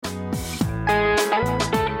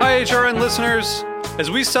HRN listeners.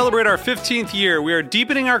 As we celebrate our 15th year, we are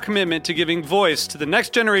deepening our commitment to giving voice to the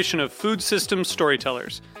next generation of food systems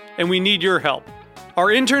storytellers, and we need your help. Our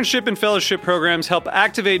internship and fellowship programs help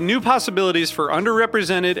activate new possibilities for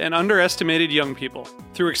underrepresented and underestimated young people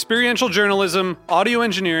through experiential journalism, audio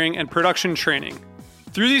engineering, and production training.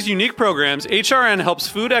 Through these unique programs, HRN helps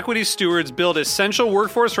food equity stewards build essential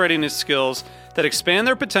workforce readiness skills that expand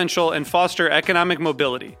their potential and foster economic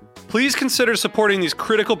mobility. Please consider supporting these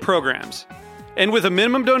critical programs. And with a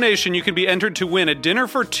minimum donation, you can be entered to win a dinner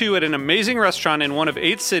for two at an amazing restaurant in one of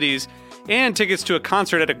 8 cities and tickets to a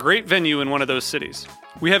concert at a great venue in one of those cities.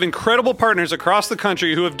 We have incredible partners across the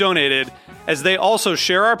country who have donated, as they also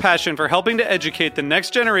share our passion for helping to educate the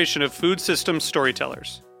next generation of food systems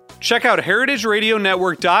storytellers. Check out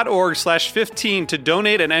heritageradionetwork.org/15 to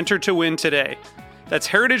donate and enter to win today. That's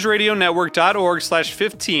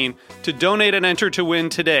heritageradionetwork.org/15 to donate and enter to win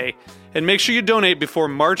today. And make sure you donate before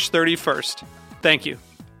March 31st. Thank you.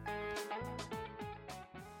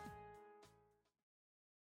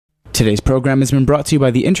 Today's program has been brought to you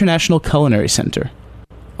by the International Culinary Center,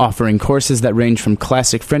 offering courses that range from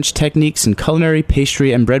classic French techniques in culinary,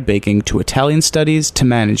 pastry, and bread baking to Italian studies to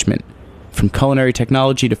management, from culinary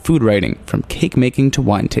technology to food writing, from cake making to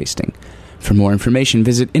wine tasting. For more information,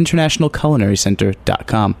 visit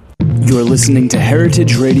internationalculinarycenter.com. You're listening to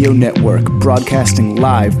Heritage Radio Network, broadcasting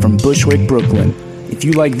live from Bushwick, Brooklyn. If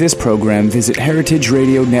you like this program, visit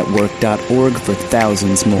heritageradionetwork.org for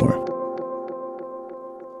thousands more.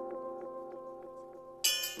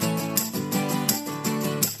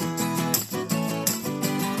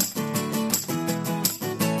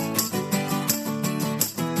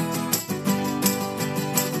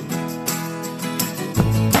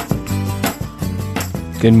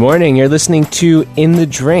 Good morning. You're listening to In the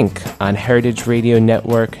Drink on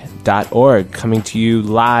heritageradionetwork.org, coming to you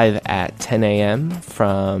live at 10 a.m.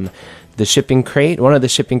 from the shipping crate, one of the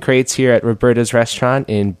shipping crates here at Roberta's Restaurant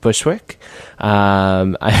in Bushwick.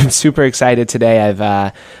 I'm super excited today.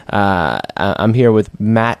 I'm here with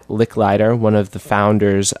Matt Licklider, one of the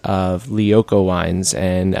founders of Lyoko Wines,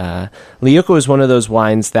 and Lyoko is one of those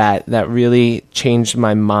wines that really changed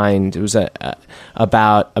my mind. It was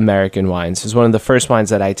about American wines. It was one of the first wines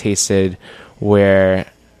that I tasted where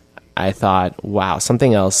I thought, wow,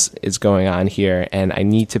 something else is going on here, and I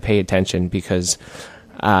need to pay attention because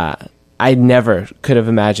I never could have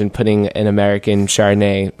imagined putting an American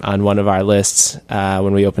Chardonnay on one of our lists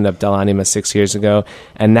when we opened up Del Anima 6 years ago.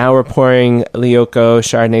 And now we're pouring Lyoko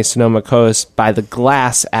Chardonnay Sonoma Coast by the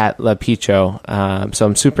glass at La Picho. So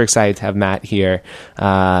I'm super excited to have Matt here.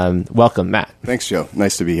 Welcome, Matt. Thanks, Joe.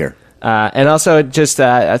 Nice to be here. And also, just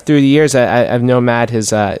through the years, I've known Matt.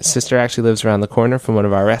 His sister actually lives around the corner from one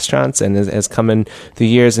of our restaurants and has come in through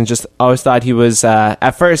years, and just always thought he was,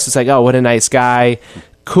 at first, it's like, oh, what a nice guy.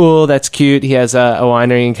 Cool, that's cute. He has a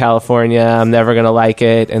winery in California. I'm never going to like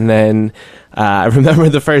it. And then I remember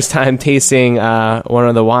the first time tasting one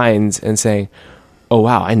of the wines and saying, oh,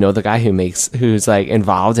 wow, I know the guy who's like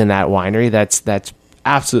involved in that winery. That's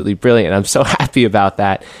absolutely brilliant. I'm so happy about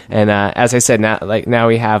that. And as I said, now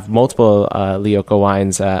we have multiple Lyoko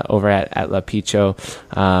wines over at La Picho.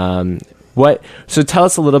 So tell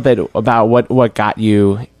us a little bit about what got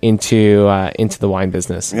you into the wine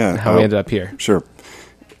business and how we ended up here. Sure.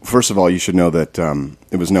 First of all, you should know that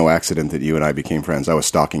it was no accident that you and I became friends. I was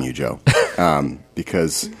stalking you, Joe,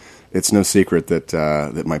 because it's no secret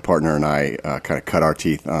that my partner and I kind of cut our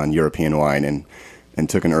teeth on European wine and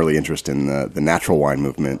took an early interest in the natural wine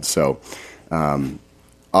movement. So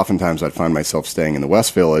oftentimes I'd find myself staying in the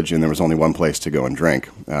West Village, and there was only one place to go and drink.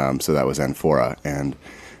 So that was Amphora. And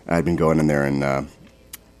I'd been going in there and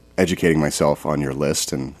educating myself on your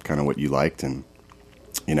list and kind of what you liked, and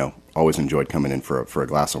always enjoyed coming in for a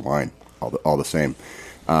glass of wine, all the same.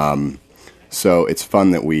 So it's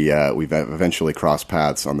fun that we've eventually crossed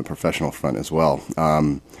paths on the professional front as well.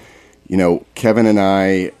 Kevin and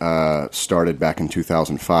I started back in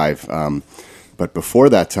 2005, but before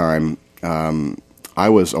that time, I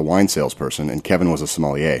was a wine salesperson and Kevin was a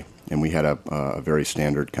sommelier, and we had a very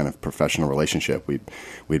standard kind of professional relationship.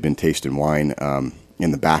 We'd been tasting wine in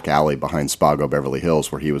the back alley behind Spago Beverly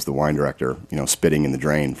Hills, where he was the wine director, spitting in the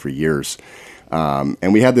drain for years.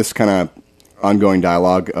 And we had this kind of ongoing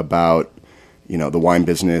dialogue about, the wine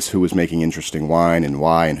business, who was making interesting wine and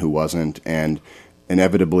why and who wasn't. And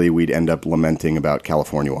inevitably we'd end up lamenting about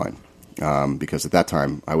California wine. Because at that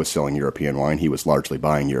time I was selling European wine. He was largely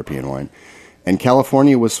buying European wine. And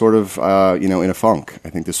California was sort of, in a funk. I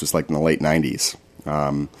think this was like in the late 90s,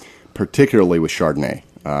 particularly with Chardonnay.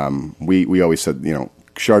 We always said,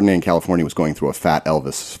 Chardonnay in California was going through a fat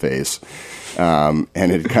Elvis phase, and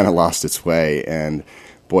it kind of lost its way. And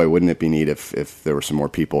boy, wouldn't it be neat if there were some more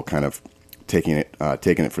people kind of taking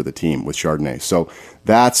it for the team with Chardonnay. So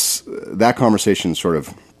that conversation sort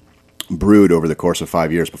of brewed over the course of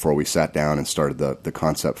 5 years before we sat down and started the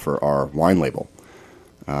concept for our wine label.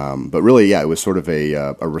 But really, yeah, it was sort of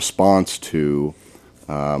a response to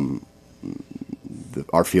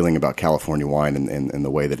our feeling about California wine and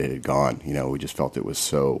the way that it had gone. We just felt it was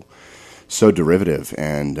so derivative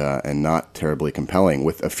and not terribly compelling,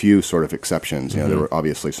 with a few sort of exceptions. There were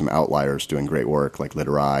obviously some outliers doing great work like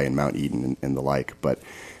Licklider and Mount Eden and the like, but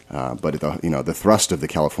the thrust of the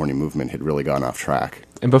California movement had really gone off track.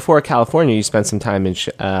 And before California, you spent some time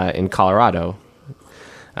in Colorado.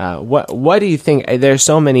 What do you think? There's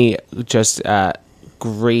so many just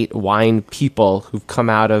great wine people who've come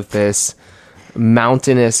out of this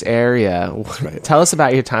mountainous area. Right. Tell us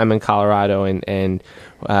about your time in Colorado and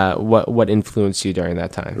what influenced you during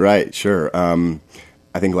that time. Right, sure.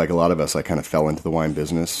 I think like a lot of us, I kind of fell into the wine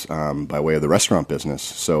business by way of the restaurant business.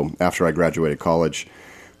 So after I graduated college,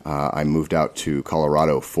 I moved out to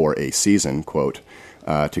Colorado for a season, quote,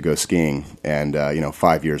 to go skiing. And,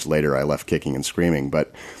 5 years later, I left kicking and screaming.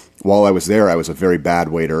 But while I was there, I was a very bad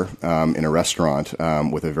waiter in a restaurant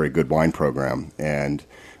with a very good wine program. And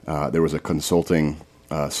there was a consulting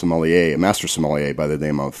sommelier, a master sommelier by the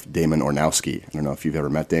name of Damon Ornowski. I don't know if you've ever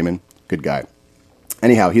met Damon. Good guy.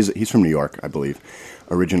 Anyhow, he's from New York, I believe,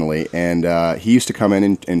 originally, and he used to come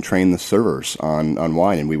in and train the servers on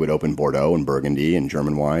wine, and we would open Bordeaux and Burgundy and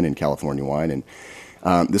German wine and California wine, and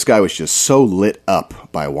this guy was just so lit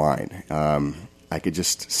up by wine. I could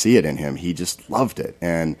just see it in him. He just loved it,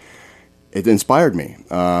 and it inspired me.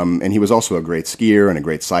 And he was also a great skier and a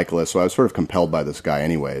great cyclist, so I was sort of compelled by this guy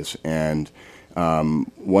anyways, and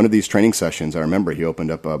one of these training sessions, I remember he opened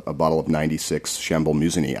up a bottle of 96 Chambol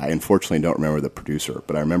Musigny. I unfortunately don't remember the producer,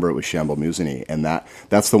 but I remember it was Chambol Musigny, and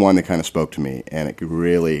that's the one that kind of spoke to me, and it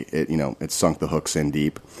really, it sunk the hooks in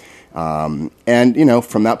deep. And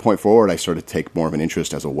from that point forward, I started to take more of an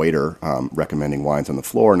interest as a waiter, recommending wines on the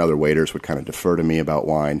floor, and other waiters would kind of defer to me about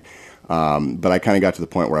wine. But I kind of got to the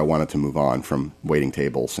point where I wanted to move on from waiting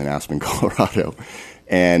tables in Aspen, Colorado,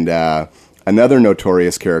 and another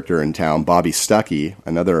notorious character in town, Bobby Stuckey,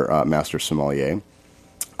 another master sommelier,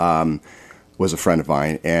 was a friend of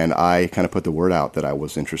mine, and I kind of put the word out that I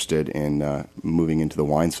was interested in moving into the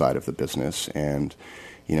wine side of the business. And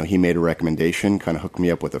he made a recommendation, kind of hooked me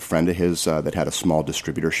up with a friend of his that had a small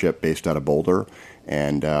distributorship based out of Boulder,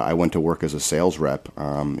 and I went to work as a sales rep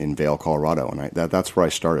in Vail, Colorado, and that's where I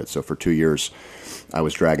started. So for 2 years, I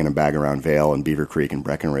was dragging a bag around Vail and Beaver Creek and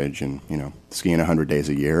Breckenridge, and skiing 100 days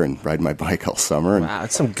a year and riding my bike all summer. And wow,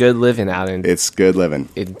 it's some good living it's good living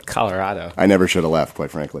in Colorado. I never should have left,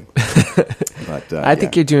 quite frankly. But I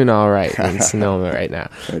think you're doing all right in Sonoma right now.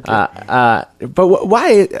 But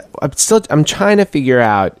why? I'm trying to figure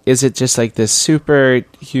out. Is it just like this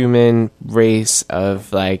superhuman race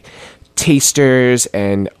of like tasters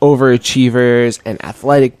and overachievers and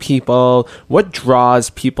athletic people? What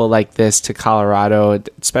draws people like this to Colorado,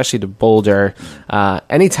 especially to Boulder?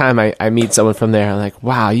 Anytime I meet someone from there, I'm like,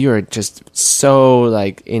 wow, you are just so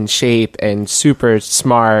like in shape and super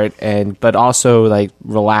smart, but also like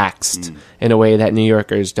relaxed in a way that New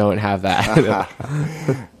Yorkers don't have that.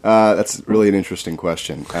 That's really an interesting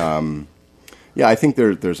question. Yeah, I think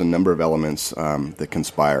there's a number of elements that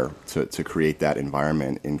conspire to create that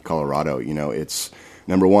environment in Colorado. It's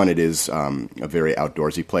number one, it is a very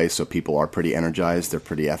outdoorsy place, so people are pretty energized, they're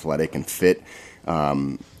pretty athletic and fit,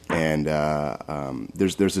 and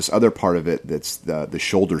there's this other part of it that's the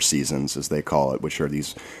shoulder seasons, as they call it, which are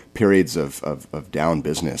these periods of down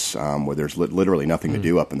business where there's literally nothing to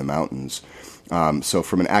do up in the mountains. So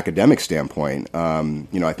from an academic standpoint,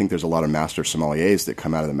 I think there's a lot of master sommeliers that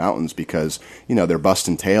come out of the mountains because, they're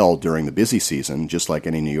busting tail during the busy season, just like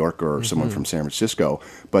any New Yorker or someone from San Francisco.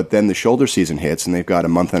 But then the shoulder season hits, and they've got a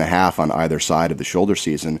month and a half on either side of the shoulder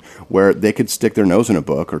season where they could stick their nose in a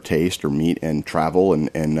book or taste or meet and travel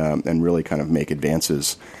and really kind of make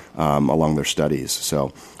advances along their studies.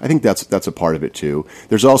 So I think that's a part of it too.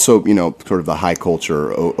 There's also, sort of the high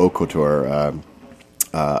culture, haute couture,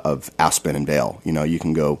 of Aspen and Vail. You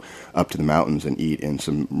can go up to the mountains and eat in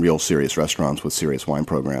some real serious restaurants with serious wine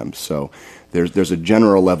programs. So there's a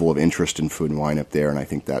general level of interest in food and wine up there, and I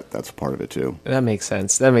think that's a part of it too. That makes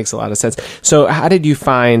sense. That makes a lot of sense. So how did you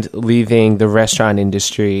find leaving the restaurant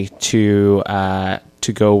industry to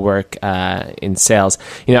to go work in sales.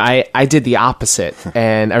 I did the opposite,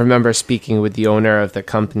 and I remember speaking with the owner of the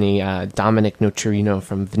company, Dominic Nocerino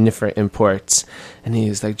from Vinifera Imports, and he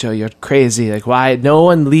was like, "Joe, you're crazy. Like, why? No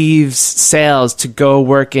one leaves sales to go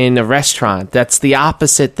work in a restaurant. That's the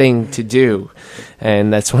opposite thing to do."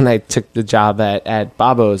 And that's when I took the job at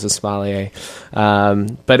Babo's, a sommelier.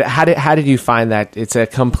 But how did you find that? It's a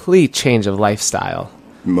complete change of lifestyle.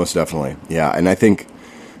 Most definitely, yeah. And I think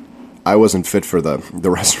I wasn't fit for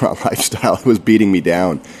the restaurant lifestyle. It was beating me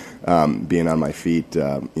down, being on my feet,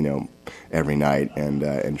 every night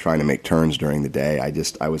and trying to make turns during the day.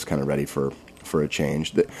 I was kind of ready for a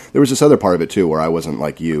change. There was this other part of it too, where I wasn't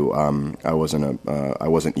like you. I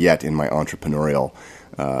wasn't yet in my entrepreneurial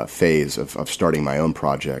phase of starting my own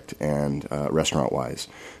project and restaurant wise.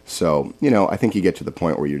 So I think you get to the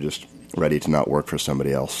point where you're just ready to not work for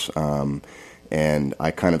somebody else. And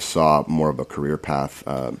I kind of saw more of a career path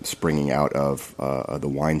springing out of the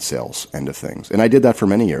wine sales end of things. And I did that for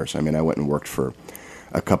many years. I mean, I went and worked for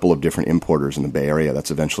a couple of different importers in the Bay Area.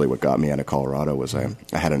 That's eventually what got me out of Colorado. Was I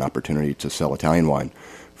had an opportunity to sell Italian wine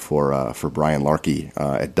for Brian Larkey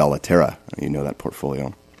at Dalla Terra. You know that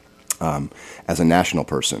portfolio as a national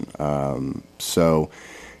person. So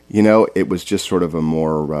it was just sort of a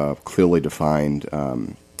more clearly defined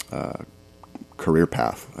career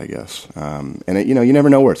path, I guess. And you never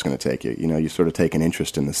know where it's going to take you. You sort of take an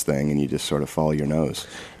interest in this thing, and you just sort of follow your nose.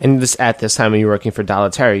 And at this time when you were working for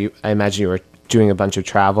Dalla Terra, I imagine you were doing a bunch of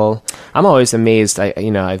travel. I'm always amazed.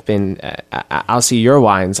 I've been. I'll see your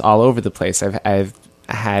wines all over the place. I've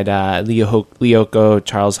had Lioko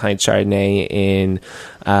Charles Heinz Chardonnay in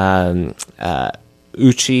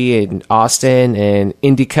Uchi in Austin, and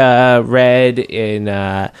Indica Red in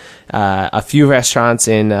a few restaurants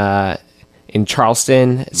in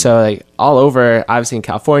Charleston. So like all over, obviously in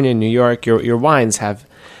California, New York, your wines have,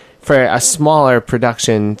 for a smaller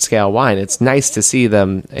production scale wine, it's nice to see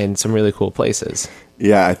them in some really cool places.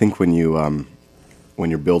 Yeah, I think when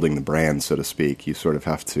you're building the brand, so to speak, you sort of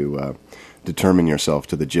have to determine yourself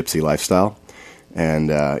to the gypsy lifestyle. And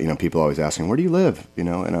people always asking, where do you live? And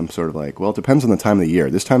I'm sort of like, well, it depends on the time of the year.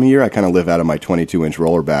 This time of year, I kind of live out of my 22-inch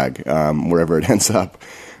roller bag, wherever it ends up.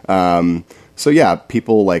 So yeah,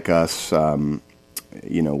 people like us,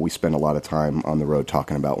 we spend a lot of time on the road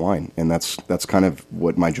talking about wine, and that's kind of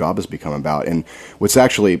what my job has become about. And what's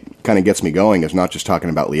actually kind of gets me going is not just talking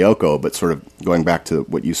about Lioko, but sort of going back to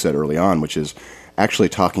what you said early on, which is actually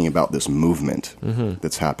talking about this movement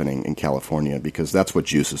that's happening in California, because that's what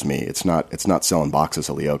juices me. It's not selling boxes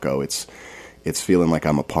of Lioko. It's feeling like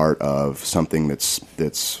I'm a part of something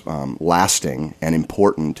that's lasting and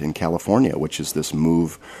important in California, which is this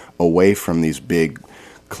move away from these big,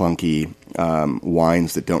 clunky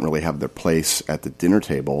wines that don't really have their place at the dinner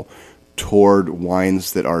table, toward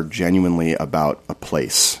wines that are genuinely about a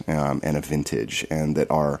place and a vintage, and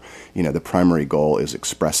that are, the primary goal is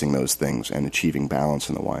expressing those things and achieving balance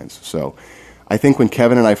in the wines. So I think when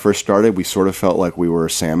Kevin and I first started, we sort of felt like we were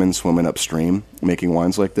a salmon swimming upstream making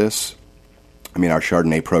wines like this. I mean, our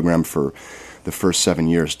Chardonnay program for the first 7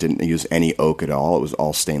 years didn't use any oak at all. It was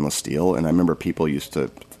all stainless steel. And I remember people used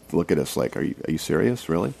to look at us like, are you serious,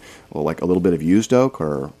 really? Well, like a little bit of used oak,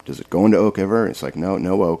 or does it go into oak ever? It's like,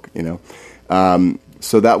 no oak,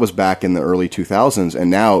 So that was back in the early 2000s.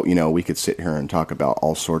 And now, we could sit here and talk about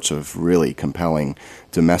all sorts of really compelling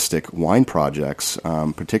domestic wine projects,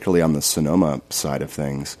 particularly on the Sonoma side of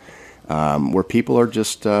things. Where people are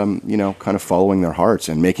just, kind of following their hearts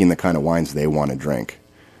and making the kind of wines they want to drink.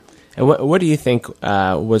 And what do you think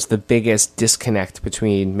was the biggest disconnect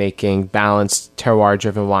between making balanced,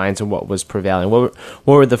 terroir-driven wines and what was prevailing? What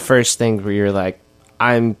were the first things where you're like,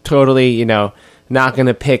 I'm totally, not going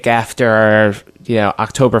to pick after,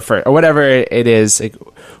 October 1st, or whatever it is? Like,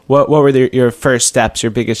 what were your first steps, your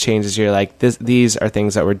biggest changes? You're like, these are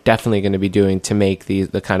things that we're definitely going to be doing to make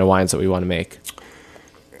the kind of wines that we want to make.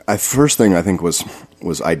 First thing I think was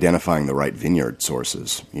identifying the right vineyard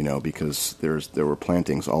sources, because there were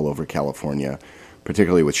plantings all over California,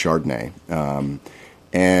 particularly with Chardonnay.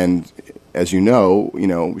 And as you know,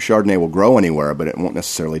 Chardonnay will grow anywhere, but it won't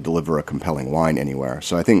necessarily deliver a compelling wine anywhere.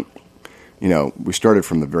 So I think, we started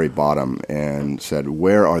from the very bottom and said,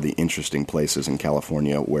 where are the interesting places in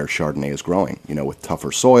California where Chardonnay is growing, with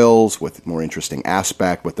tougher soils, with more interesting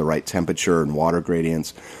aspect, with the right temperature and water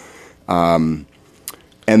gradients.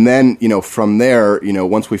 And then, from there,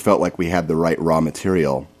 once we felt like we had the right raw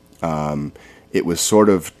material, it was sort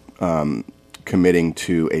of committing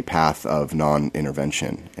to a path of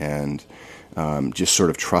non-intervention and just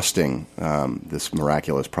sort of trusting this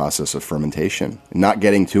miraculous process of fermentation, not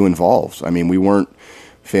getting too involved. I mean, we weren't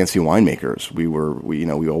fancy winemakers.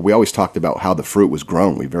 We always talked about how the fruit was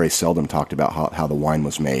grown. We very seldom talked about how the wine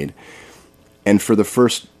was made. And for the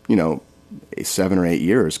first, 7 or 8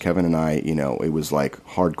 years, Kevin and I, it was like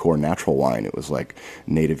hardcore natural wine. It was like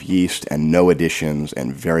native yeast and no additions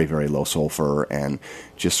and very, very low sulfur, and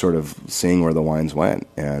just sort of seeing where the wines went.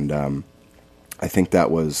 And I think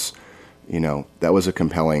that was a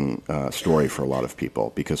compelling story for a lot of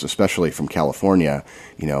people, because especially from California,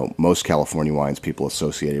 most California wines people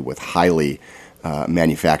associated with highly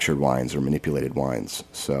manufactured wines or manipulated wines.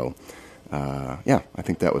 So, I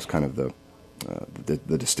think that was kind of the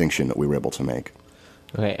distinction that we were able to make.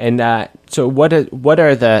 Okay, and so what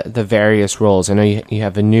are the various roles? I know you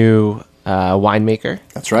have a new winemaker.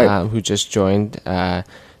 That's right. Who just joined,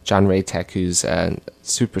 John Raytek, who's a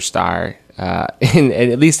superstar,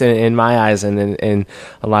 at least in my eyes, and in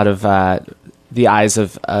a lot of the eyes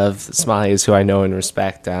of sommeliers who I know and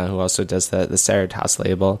respect, who also does the Seritas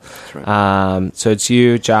label. That's right. So it's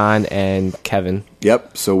you, John, and Kevin.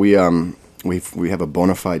 Yep. So we have a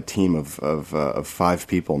bona fide team of 5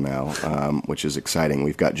 people now, which is exciting.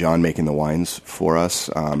 We've got John making the wines for us.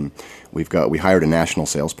 We hired a national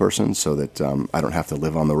salesperson so that I don't have to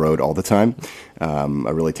live on the road all the time. A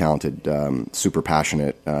really talented, super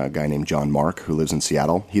passionate guy named John Mark, who lives in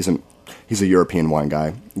Seattle. He's a European wine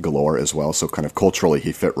guy galore as well, so kind of culturally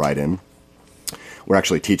he fit right in. We're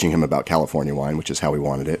actually teaching him about California wine, which is how we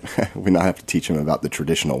wanted it. We not have to teach him about the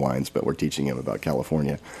traditional wines, but we're teaching him about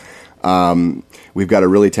California. We've got a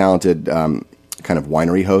really talented kind of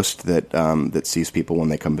winery host that sees people when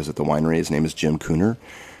they come visit the winery. His name is Jim Cooner.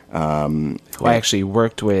 Who I actually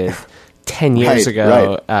worked with 10 years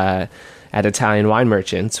ago at Italian Wine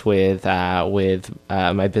Merchants with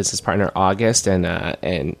my business partner August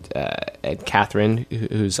and Catherine,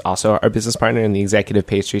 who's also our business partner and the executive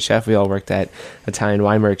pastry chef. We all worked at Italian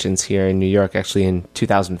Wine Merchants here in New York, actually in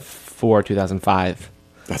 2004, 2005.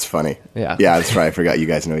 That's funny. Yeah, that's right. I forgot you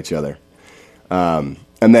guys know each other.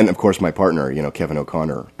 And then, of course, my partner, Kevin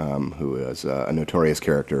O'Connor, who is a notorious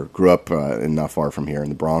character, grew up not far from here in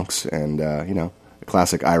the Bronx, and a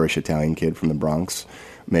classic Irish-Italian kid from the Bronx,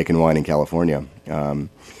 making wine in California,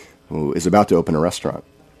 who is about to open a restaurant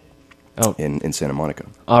in Santa Monica.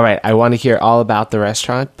 All right, I want to hear all about the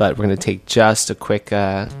restaurant, but we're going to take just a quick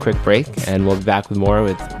break, and we'll be back with more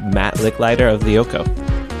with Matt Licklider of Lioko.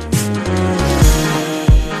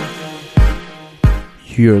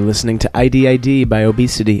 You're listening to IDID by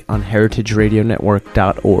Obesity on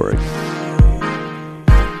heritageradionetwork.org.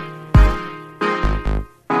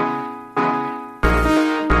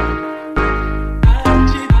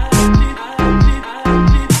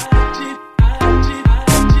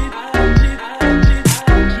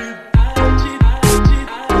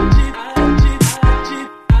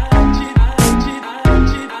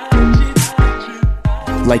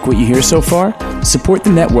 Like what you hear so far? Support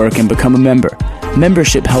the network and become a member.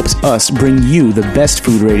 Membership helps us bring you the best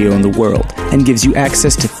food radio in the world and gives you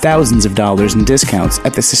access to thousands of dollars in discounts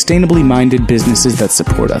at the sustainably minded businesses that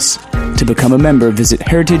support us. To become a member, visit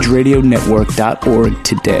heritageradionetwork.org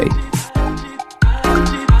today.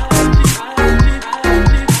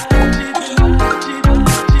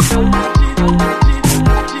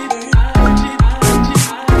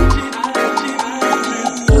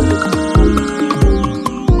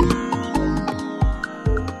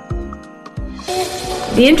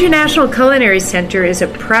 The International Culinary Center is a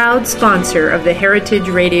proud sponsor of the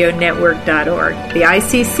heritageradionetwork.org. The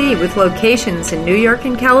ICC, with locations in New York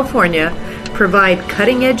and California, provide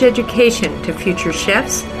cutting-edge education to future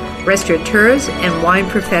chefs, restaurateurs, and wine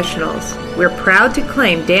professionals. We're proud to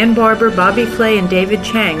claim Dan Barber, Bobby Flay, and David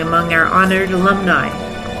Chang among our honored alumni.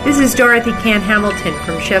 This is Dorothy Can Hamilton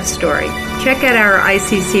from Chef Story. Check out our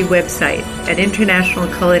ICC website at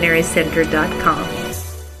internationalculinarycenter.com.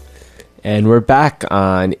 And we're back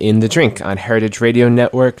on In the Drink on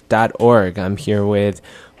heritageradionetwork.org. I'm here with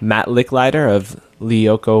Matt Licklider of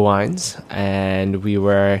Lioko Wines, and we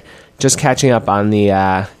were just catching up on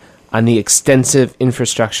the extensive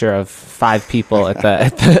infrastructure of 5 people at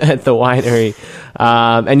the winery.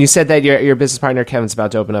 And you said that your business partner Kevin's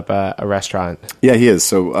about to open up a restaurant. Yeah, he is.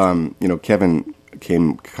 So Kevin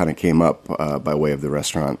came up by way of the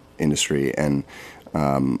restaurant industry, and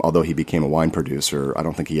although he became a wine producer, I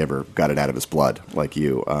don't think he ever got it out of his blood like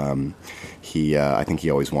you. I think he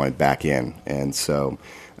always wanted back in. And so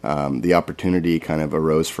the opportunity kind of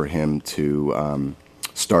arose for him to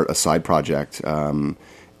start a side project. And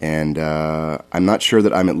I'm not sure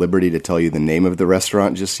that I'm at liberty to tell you the name of the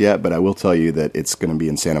restaurant just yet, but I will tell you that it's going to be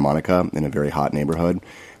in Santa Monica in a very hot neighborhood.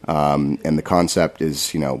 And the concept is,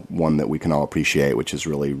 one that we can all appreciate, which is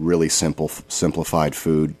really, really simplified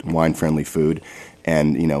food, wine-friendly food,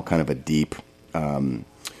 and kind of a deep,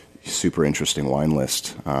 super interesting wine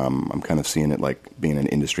list. I'm kind of seeing it like being an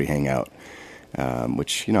industry hangout,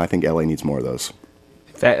 which I think LA needs more of those.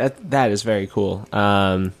 That is very cool.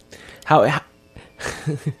 How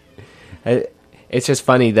it's just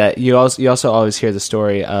funny that you also always hear the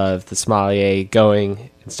story of the sommelier going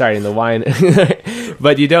and starting the wine,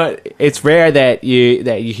 but you don't. It's rare that you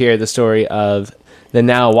hear the story of the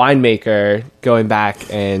now winemaker going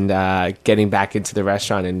back and getting back into the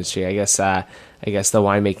restaurant industry. I guess the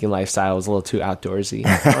winemaking lifestyle was a little too outdoorsy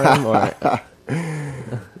for him.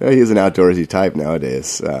 He's an outdoorsy type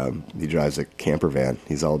nowadays. He drives a camper van.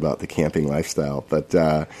 He's all about the camping lifestyle. But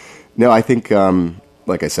no, I think.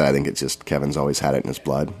 Like I said, I think it's just Kevin's always had it in his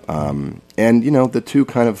blood. And, the two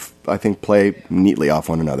kind of, I think, play neatly off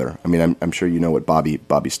one another. I mean, I'm sure you know what Bobby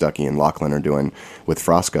Stuckey and Lachlan are doing with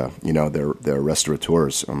Frasca. They're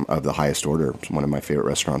restaurateurs of the highest order. It's one of my favorite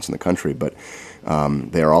restaurants in the country. But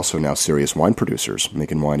they are also now serious wine producers,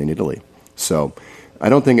 making wine in Italy. So I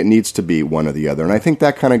don't think it needs to be one or the other. And I think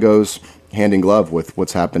that kind of goes hand in glove with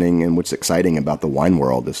what's happening and what's exciting about the wine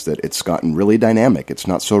world is that it's gotten really dynamic. It's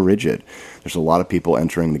not so rigid. There's a lot of people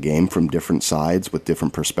entering the game from different sides with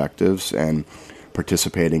different perspectives and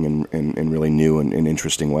participating in really new and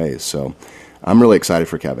interesting ways. So I'm really excited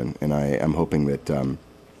for Kevin, and I'm hoping that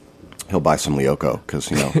he'll buy some Liocco because,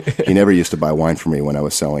 he never used to buy wine for me when I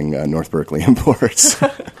was selling North Berkeley imports.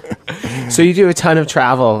 So you do a ton of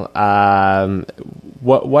travel.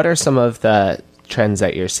 What are some of the trends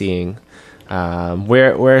that you're seeing?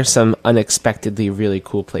 Where are some unexpectedly really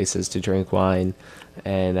cool places to drink wine?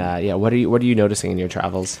 And what are you noticing in your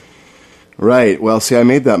travels? Right. Well, see, I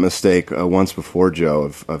made that mistake once before,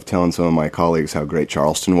 Joe, of telling some of my colleagues how great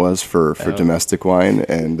Charleston was for domestic wine,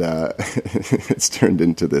 and it's turned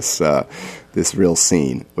into this real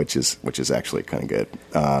scene, which is actually kind of good.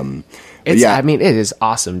 I mean, it is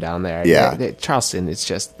awesome down there. Yeah. Charleston is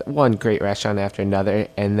just one great restaurant after another,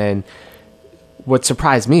 and then what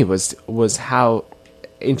surprised me was how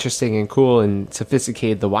interesting and cool and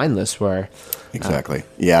sophisticated the wine lists were. Exactly.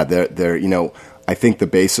 Yeah, they're I think the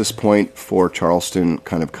basis point for Charleston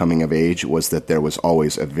kind of coming of age was that there was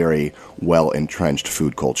always a very well-entrenched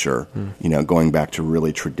food culture, going back to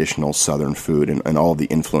really traditional Southern food and all of the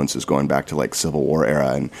influences going back to like Civil War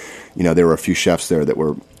era. And, there were a few chefs there that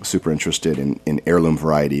were super interested in heirloom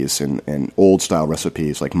varieties and old-style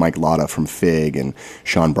recipes like Mike Lotta from Fig and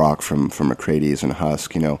Sean Brock from McCrady's and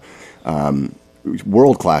Husk,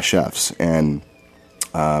 world-class chefs. And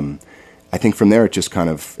I think from there it kind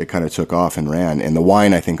of took off and ran, and the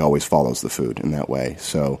wine I think always follows the food in that way.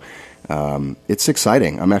 So it's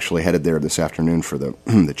exciting. I'm actually headed there this afternoon for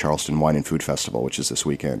the Charleston Wine and Food Festival, which is this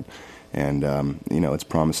weekend, and it's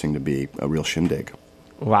promising to be a real shindig.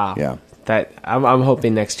 Wow. Yeah. That I'm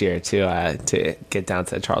hoping next year to get down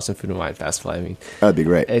to the Charleston Food and Wine Festival. I mean, that'd be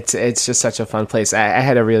great. It's just such a fun place. I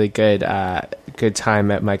had a really good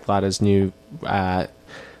time at Mike Lotta's new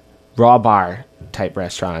raw bar type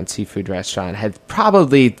restaurant, seafood restaurant. Had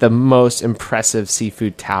probably the most impressive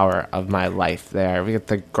seafood tower of my life there. We got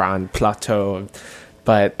the Grand Plateau,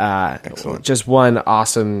 but just one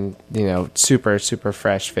awesome, super super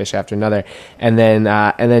fresh fish after another, and then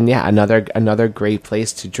another great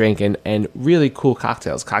place to drink and really cool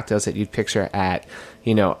cocktails that you'd picture at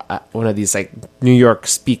one of these like New York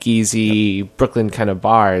speakeasy Brooklyn kind of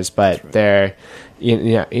bars, but right. They're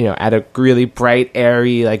at a really bright,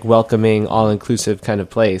 airy, like welcoming, all-inclusive kind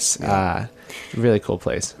of place. Yeah. Really cool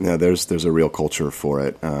place. Yeah, there's a real culture for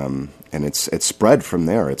it, and it's spread from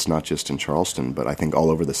there. It's not just in Charleston, but I think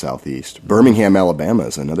all over the Southeast. Birmingham, Alabama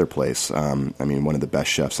is another place. One of the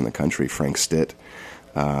best chefs in the country, Frank Stitt,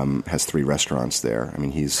 has 3 restaurants there. I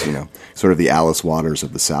mean, he's sort of the Alice Waters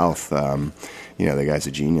of the South. The guy's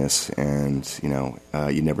a genius, and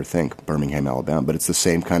you never think Birmingham, Alabama, but it's the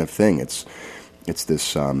same kind of thing. It's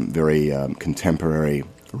this very contemporary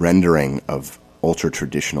rendering of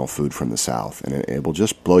ultra-traditional food from the South, and it will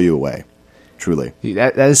just blow you away, truly.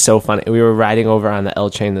 That is so funny. We were riding over on the L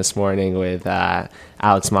train this morning with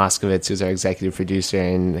Alex Moskovitz, who's our executive producer,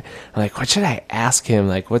 and I'm like, what should I ask him?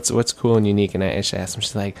 Like, what's cool and unique? And I should ask him.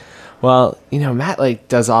 She's like, well, Matt like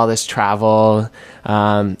does all this travel.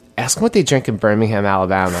 Ask him what they drink in Birmingham,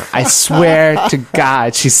 Alabama. I swear to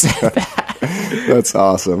God, she said that. That's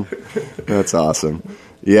awesome.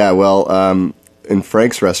 Yeah, well, in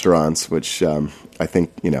Frank's restaurants, which I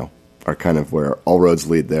think, are kind of where all roads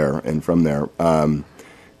lead there, and from there,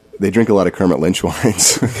 they drink a lot of Kermit Lynch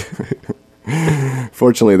wines.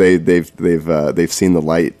 Fortunately, they've seen the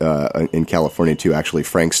light in California too. Actually,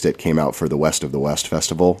 Frank Stitt came out for the West of the West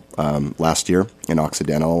festival last year in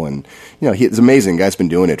Occidental, and he's amazing. Guy's been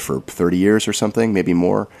doing it for 30 years or something, maybe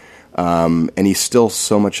more, and he's still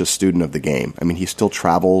so much a student of the game. I mean, he still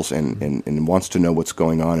travels and wants to know what's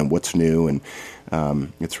going on and what's new, and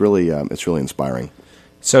it's really inspiring.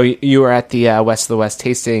 So you were at the West of the West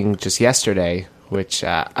tasting just yesterday, which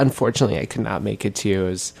unfortunately I could not make it to. It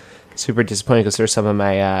was super disappointing because there's some of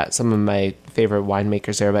my favorite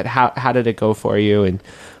winemakers there. But how did it go for you, and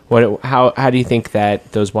how do you think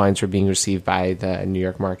that those wines were being received by the New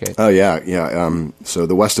York market? Oh yeah. So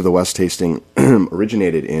the West of the West tasting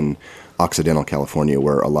originated in Occidental, California,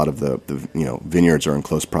 where a lot of the vineyards are in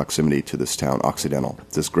close proximity to this town, Occidental.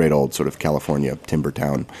 It's this great old sort of California timber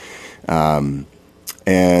town.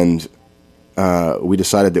 And we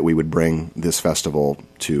decided that we would bring this festival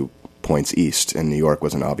to points east, and New York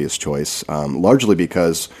was an obvious choice, largely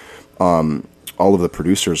because all of the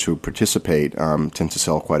producers who participate tend to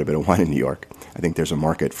sell quite a bit of wine in New York. I think there's a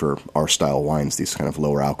market for our style wines, these kind of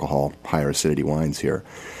lower alcohol, higher acidity wines here.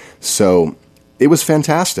 So it was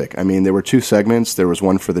fantastic. I mean, there were two segments. There was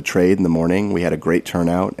one for the trade in the morning. We had a great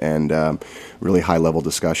turnout and really high-level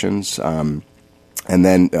discussions, and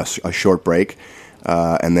then a short break.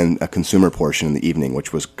 And then a consumer portion in the evening,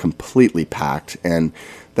 which was completely packed. And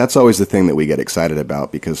that's always the thing that we get excited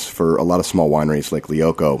about, because for a lot of small wineries like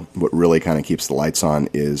Lioco, what really kind of keeps the lights on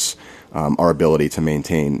is our ability to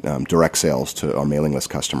maintain direct sales to our mailing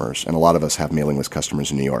list customers. And a lot of us have mailing list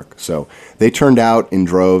customers in New York. So they turned out in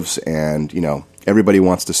droves, and, everybody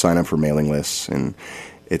wants to sign up for mailing lists, and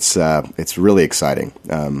it's really exciting.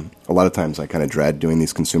 A lot of times I kind of dread doing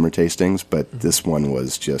these consumer tastings, but this one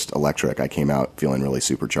was just electric. I came out feeling really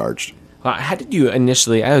supercharged. Well, how did you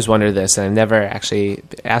initially, I always wondered this, and I've never actually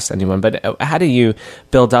asked anyone, but how do you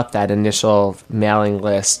build up that initial mailing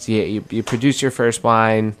list? You produce your first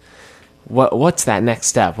wine. What's that next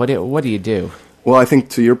step? What do you do? Well, I think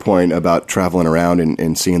to your point about traveling around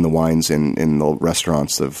and seeing the wines in the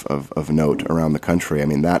restaurants of note around the country, I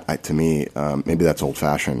mean, that, to me, maybe that's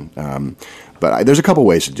old-fashioned. But there's a couple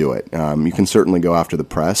ways to do it. You can certainly go after the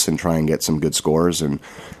press and try and get some good scores and,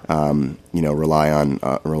 rely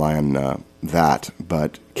on that.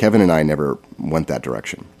 But Kevin and I never went that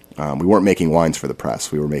direction. We weren't making wines for the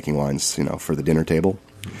press. We were making wines, for the dinner table.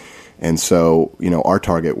 And so, our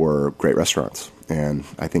target were great restaurants. And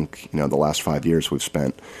I think, the last 5 years we've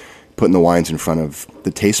spent putting the wines in front of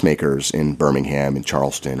the tastemakers in Birmingham, in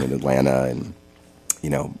Charleston, in Atlanta, and,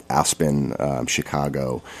 Aspen,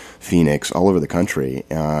 Chicago, Phoenix, all over the country.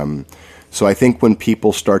 So I think when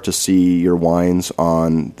people start to see your wines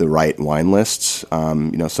on the right wine lists,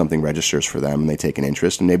 something registers for them and they take an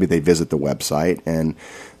interest, and maybe they visit the website and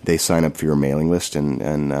they sign up for your mailing list, and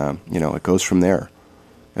it goes from there.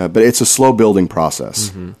 But it's a slow building process.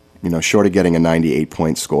 Mm-hmm. Short of getting a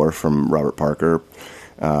 98-point score from Robert Parker,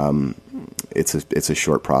 it's a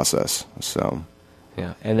short process. So,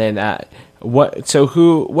 yeah. And then, what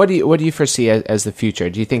do you foresee as the future?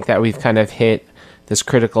 Do you think that we've kind of hit this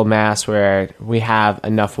critical mass where we have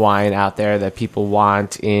enough wine out there that people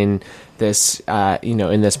want in this,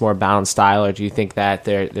 in this more balanced style, or do you think that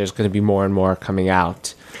there's going to be more and more coming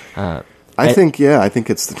out? I think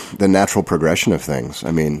it's the natural progression of things.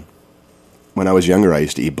 I mean, when I was younger, I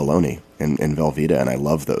used to eat bologna and Velveeta, and I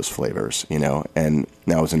love those flavors, and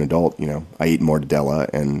now as an adult, I eat Mortadella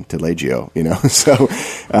and Taleggio, so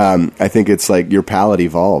I think it's like your palate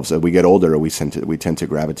evolves. As we get older, we tend to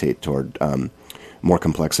gravitate toward more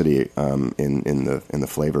complexity in the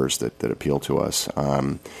flavors that appeal to us,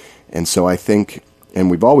 and so I think,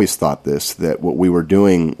 and we've always thought this, that what we were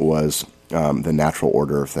doing was the natural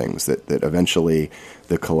order of things, that eventually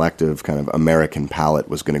the collective kind of American palate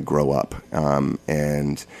was going to grow up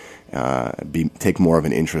and take more of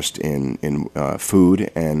an interest in food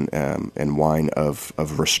and wine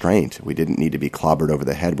of restraint. We didn't need to be clobbered over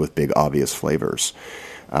the head with big obvious flavors.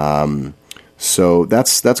 So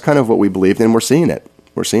that's kind of what we believed, and we're seeing it.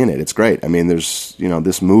 It's great. I mean, there's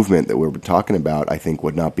this movement that we're talking about, I think,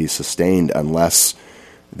 would not be sustained unless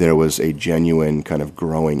there was a genuine kind of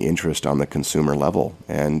growing interest on the consumer level.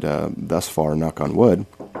 And thus far, knock on wood,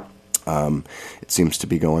 it seems to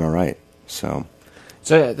be going all right. So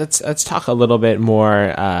let's talk a little bit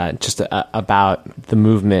more just about the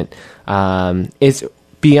movement. Is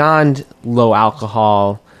beyond low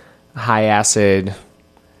alcohol, high acid,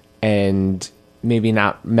 and maybe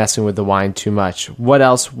not messing with the wine too much. What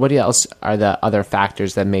else are the other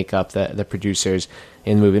factors that make up the producers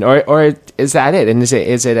in moving, or is that it? And is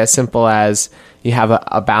it as simple as you have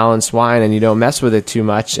a balanced wine and you don't mess with it too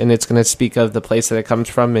much, and it's going to speak of the place that it comes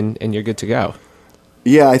from, and you're good to go?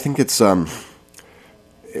 Yeah, I think it's a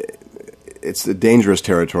dangerous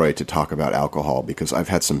territory to talk about alcohol, because I've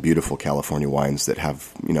had some beautiful California wines that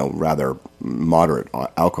have, rather moderate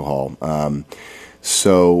alcohol. One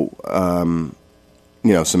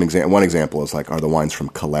example is are the wines from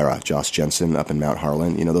Calera, Joss Jensen up in Mount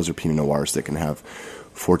Harlan. Those are Pinot Noirs that can have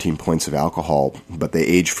 14 points of alcohol, but they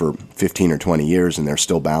age for 15 or 20 years and they're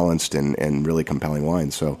still balanced and really compelling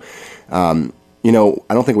wines. So, I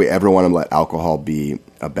don't think we ever want to let alcohol be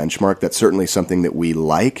a benchmark. That's certainly something that we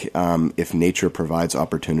like if nature provides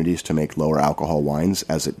opportunities to make lower alcohol wines,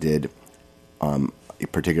 as it did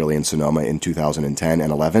particularly in Sonoma in 2010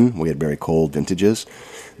 and 11. We had very cold vintages.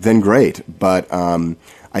 Then great. But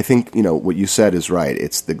I think, what you said is right.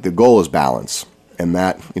 It's the goal is balance. And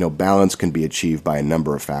that, balance can be achieved by a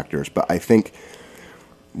number of factors. But I think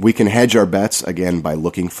we can hedge our bets, again, by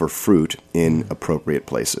looking for fruit in appropriate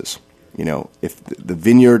places. If the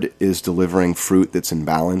vineyard is delivering fruit that's in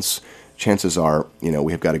balance, chances are,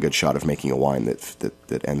 we have got a good shot of making a wine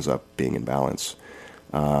that ends up being in balance.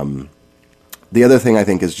 The other thing I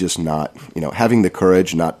think is just not, having the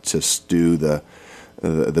courage not to stew the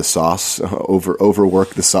sauce,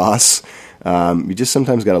 overwork the sauce. You just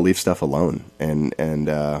sometimes got to leave stuff alone and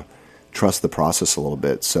trust the process a little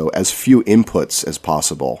bit. So as few inputs as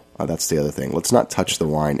possible. That's the other thing. Let's not touch the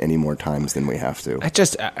wine any more times than we have to. I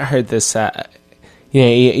heard this.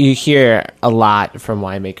 You hear a lot from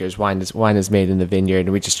winemakers. Wine is made in the vineyard,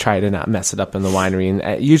 and we just try to not mess it up in the winery.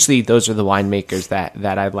 And usually, those are the winemakers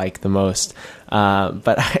that I like the most.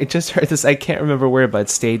 But I just heard this. I can't remember where, but it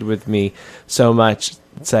stayed with me so much.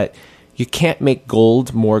 It's that you can't make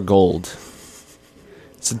gold more gold.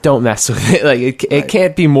 So don't mess with it. It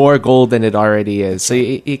can't be more gold than it already is. So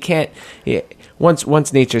you can't.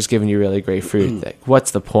 Once nature's given you really great fruit,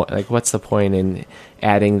 what's the point? What's the point in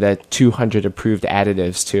adding the 200 approved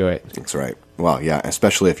additives to it? That's right. Well, yeah,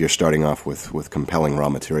 especially if you're starting off with compelling raw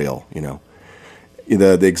material.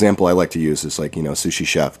 The example I like to use is sushi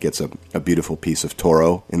chef gets a beautiful piece of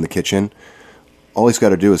toro in the kitchen. All he's got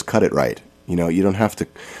to do is cut it right. You don't have to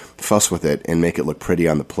fuss with it and make it look pretty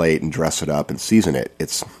on the plate and dress it up and season it.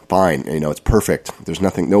 It's fine. It's perfect. There's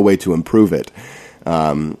no way to improve it.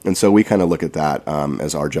 And so we kind of look at that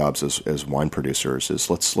as our jobs as wine producers.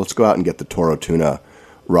 Is let's go out and get the Toro Tuna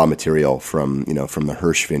raw material from the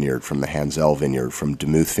Hirsch Vineyard, from the Hansel Vineyard, from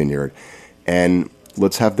Demuth Vineyard, and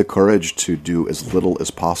let's have the courage to do as little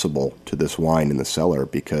as possible to this wine in the cellar,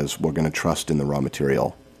 because we're going to trust in the raw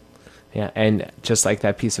material. Yeah, and just like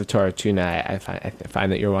that piece of Toro Tuna, I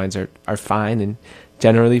find that your wines are fine and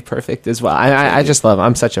generally perfect as well. I just love them.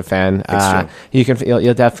 I'm such a fan.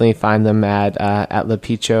 You'll definitely find them at Le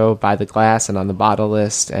Picho by the glass and on the bottle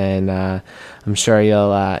list, and I'm sure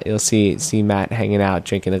you'll see Matt hanging out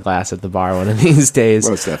drinking a glass at the bar one of these days.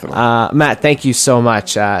 Most definitely. Matt, thank you so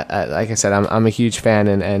much. Like I said, I'm a huge fan,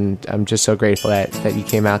 and I'm just so grateful that you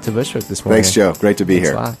came out to Bushwick this morning. Thanks, Joe. Great to be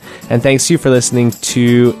here. And thanks to you for listening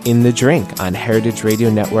to In the Drink on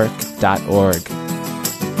heritageradionetwork.org.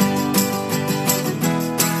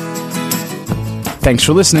 Thanks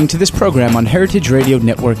for listening to this program on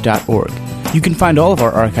heritageradionetwork.org. You can find all of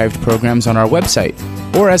our archived programs on our website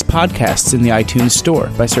or as podcasts in the iTunes Store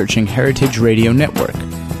by searching Heritage Radio Network.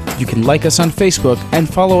 You can like us on Facebook and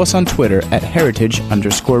follow us on Twitter at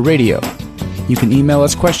heritage_radio. You can email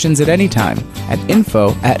us questions at any time at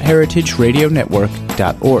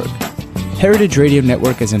info@heritageradionetwork.org. Heritage Radio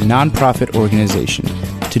Network is a non-profit organization.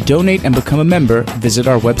 To donate and become a member, visit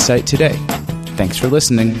our website today. Thanks for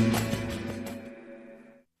listening.